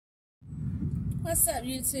What's up,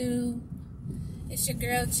 YouTube? It's your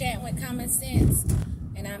girl chatting with Common Sense,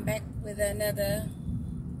 and I'm back with another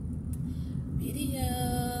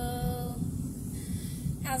video.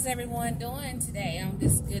 How's everyone doing today on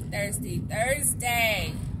this good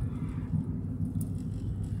Thursday?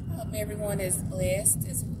 I hope everyone is blessed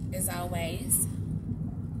as always,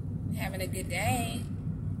 having a good day.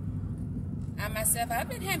 I myself, I've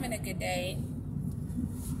been having a good day.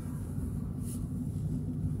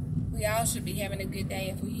 We all should be having a good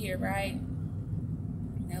day if we're here, right?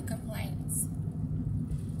 No complaints.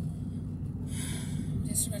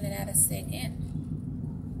 Just running out a second.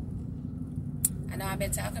 I know I've been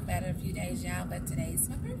talking about it a few days, y'all, but today's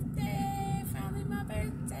my birthday. Finally my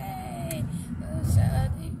birthday. Oh,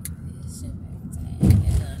 Shawty, it's your birthday.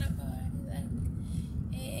 It's on a party like,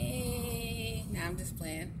 hey. Nah, I'm just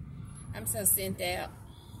playing. I'm so sent out.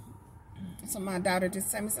 So my daughter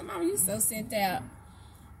just told me, so Mama, you so sent out.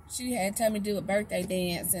 She had told me to do a birthday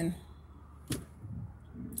dance and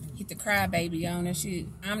hit the crybaby on her.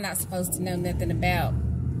 I'm not supposed to know nothing about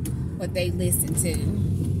what they listen to.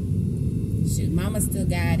 Shoot, Mama still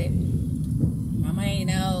got it. Mama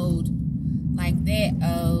ain't old like that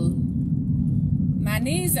old. My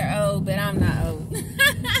knees are old, but I'm not old.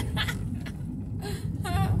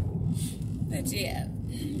 But yeah,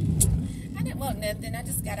 I didn't want nothing. I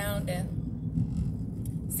just got on to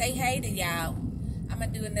say hey to y'all. I'm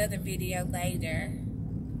going to do another video later.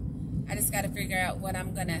 I just got to figure out what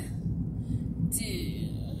I'm going to do.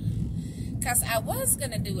 Because I was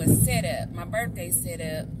going to do a setup, my birthday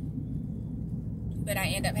setup. But I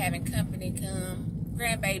end up having company come,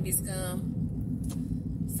 grandbabies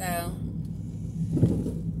come. So,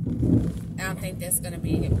 I don't think that's going to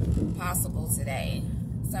be possible today.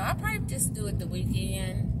 So, I'll probably just do it the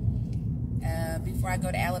weekend before I go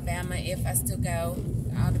to Alabama, if I still go,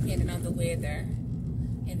 all depending on the weather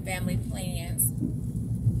and family plans.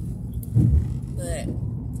 But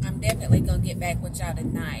I'm definitely gonna get back with y'all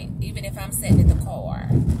tonight, even if I'm sitting in the car.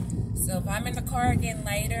 So if I'm in the car again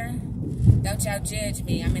later, don't y'all judge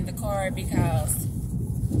me. I'm in the car because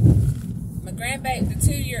my grandbaby,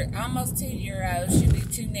 the almost 2-year-old, she'll be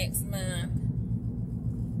 2 next month.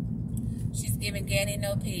 She's giving Ganny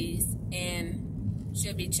no peace, and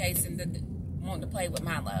she'll be wanting to play with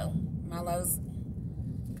Milo. Milo's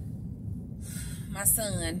my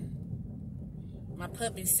son, my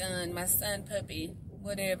puppy son, my son puppy,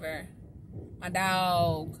 whatever, my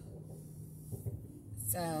dog.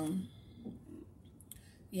 So,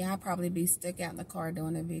 yeah, I'll probably be stuck out in the car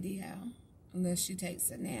doing a video, unless she takes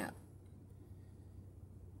a nap.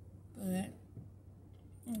 But,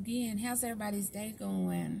 again, how's everybody's day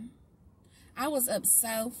going? I was up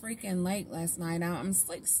so freaking late last night. I'm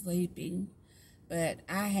sleepy, but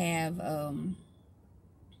I have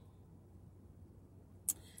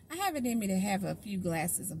it in me to have a few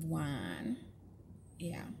glasses of wine.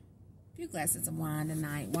 Yeah, a few glasses of wine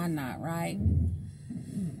tonight. Why not, right?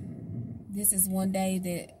 This is one day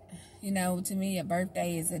that, you know, to me, a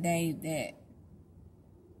birthday is a day that,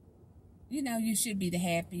 you know, you should be the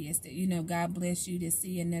happiest. That, you know, God bless you to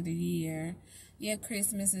see another year. Yeah,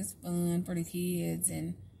 Christmas is fun for the kids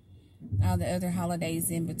and all the other holidays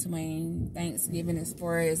in between. Thanksgiving as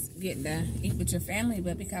far as getting to eat with your family,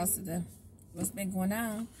 but because of what's been going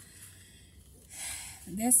on,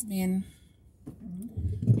 that's been,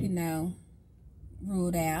 you know,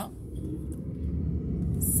 ruled out.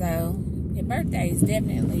 So your birthday is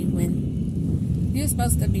definitely when you're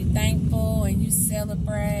supposed to be thankful and you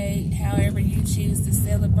celebrate however you choose to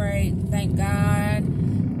celebrate. Thank God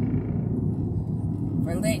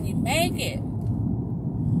for letting you make it.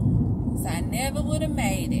 'Cause I never would have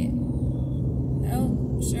made it.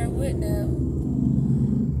 Nope, sure wouldn't have.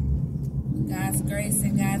 God's grace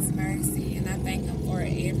and God's mercy, and I thank Him for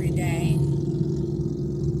it every day.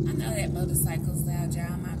 I know that motorcycle's loud,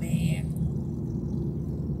 y'all. My bad.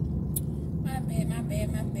 My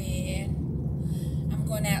bad. I'm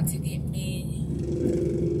going out to get me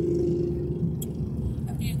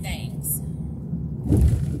a few things.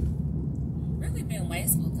 Really been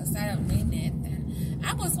wasteful because I don't need nothing.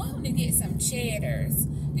 I was wanting to get some Cheddar's.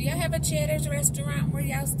 Do y'all have a Cheddar's restaurant where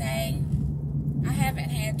y'all stay? I haven't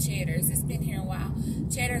had Cheddar's. It's been here a while.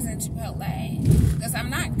 Cheddar's and Chipotle. Because I'm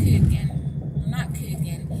not cooking.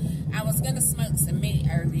 I was going to smoke some meat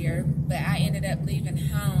earlier, but I ended up leaving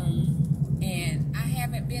home. And I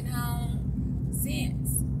haven't been home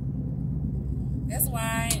since. That's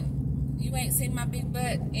why you ain't seen my big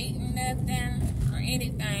butt eating nothing or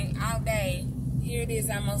anything all day. Here it is,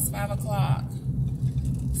 almost 5 o'clock.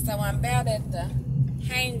 So I'm about at the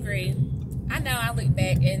hangry. I know I look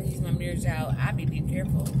back and use my mirrors, y'all. I be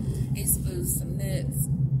careful. It's food, some nuts.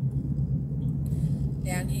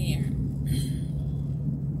 down here.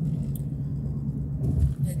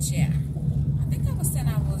 But yeah, I think I was saying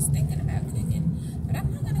I was thinking about cooking, but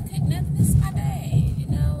I'm not gonna cook nothing. It's my day, you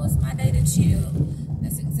know. It's my day to chill.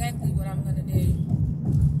 That's exactly what I'm gonna do.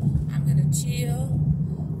 I'm gonna chill.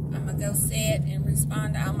 I'm gonna go sit and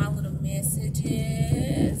respond to all my little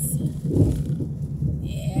messages.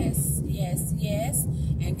 Yes, yes, yes.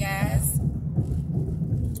 And guys,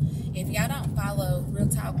 if y'all don't follow Real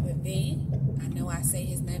Talk with V, I know I say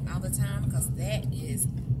his name all the time because that is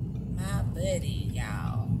my buddy,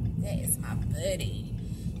 y'all. That is my buddy.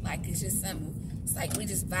 Like, it's just something, it's like we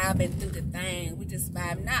just vibing through the thing. We just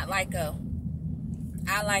vibe, not like a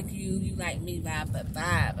I like you, you like me vibe, but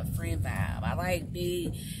vibe, a friend vibe. I like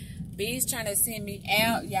B. B's trying to send me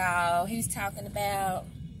out, y'all. He's talking about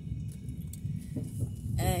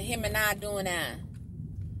him and I doing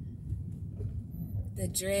the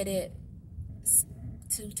dreaded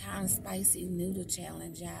 2-time spicy noodle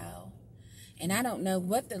challenge, y'all. And I don't know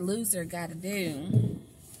what the loser got to do.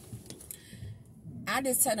 I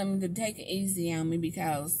just told him to take it easy on me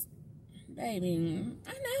because, baby,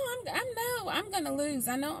 I know I'm gonna lose.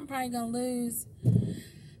 I know I'm probably gonna lose.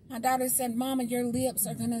 My daughter said, Mama, your lips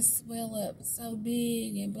are gonna swell up so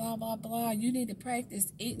big and blah blah blah. You need to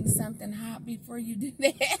practice eating something hot before you do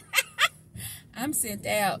that. I'm sent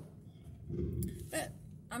out. But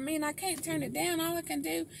I mean, I can't turn it down. All I can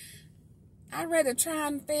do, I'd rather try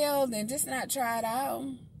and fail than just not try at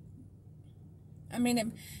all. I mean, if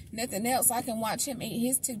nothing else, I can watch him eat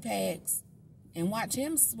his 2 packs and watch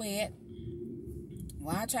him sweat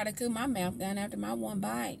while I try to cool my mouth down after my 1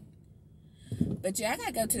 bite. But yeah, I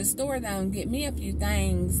gotta go to the store though and get me a few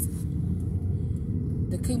things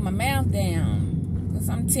to cool my mouth down. Because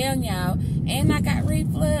I'm telling y'all, and I got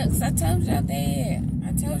reflux. I told y'all that.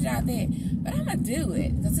 But I'm gonna do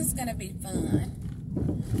it because it's gonna be fun.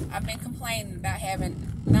 I've been complaining about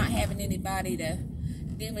not having anybody to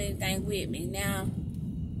do anything with me. Now,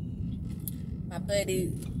 my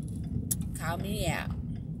buddy called me out.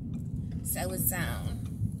 So it's on.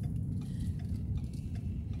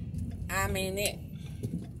 I mean,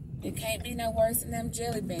 it can't be no worse than them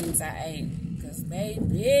jelly beans I ate. Because,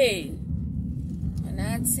 baby, when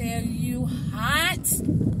I tell you hot,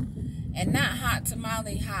 and not hot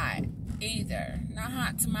tamale hot either. Not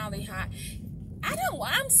hot tamale hot.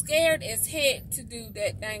 I'm scared as heck to do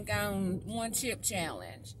that dang on 1 chip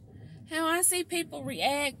challenge. How I see people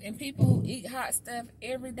react and people who eat hot stuff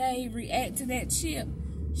every day react to that chip.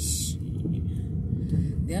 Shh.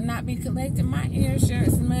 They'll not be collecting my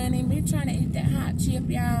insurance money. Me trying to eat that hot chip,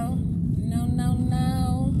 y'all. No, no,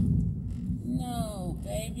 no. No,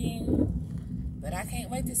 baby. But I can't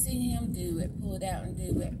wait to see him do it. Pull it out and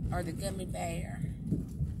do it. Or the gummy bear.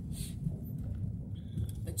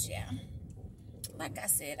 But yeah. Like I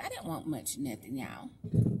said, I didn't want much nothing, y'all.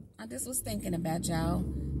 I just was thinking about y'all.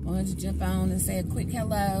 Wanted to jump on and say a quick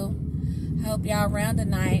hello. Hope y'all around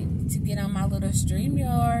tonight to get on my little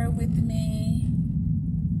StreamYard with me.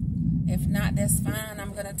 If not, that's fine.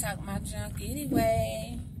 I'm going to talk my junk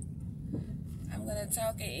anyway. I'm going to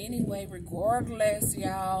talk it anyway, regardless,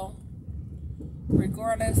 y'all.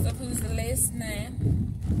 Regardless of who's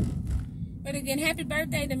listening. But again, happy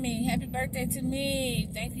birthday to me. Happy birthday to me.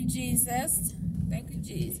 Thank you, Jesus. Thank you,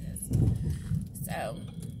 Jesus. So,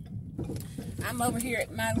 I'm over here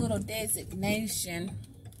at my little designation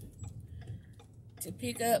to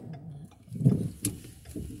pick up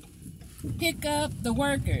the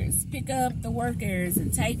workers. Pick up the workers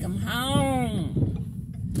and take them home.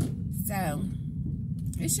 So,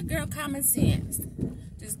 it's your girl Common Sense.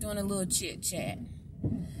 Just doing a little chit chat.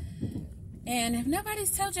 And if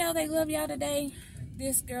nobody's told y'all they love y'all today,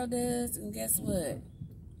 this girl does. And guess what?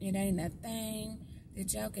 It ain't a thing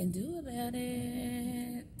that y'all can do about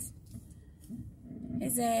it. Hey,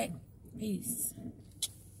 Zach. Peace.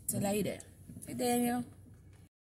 Till later. Hey, Daniel.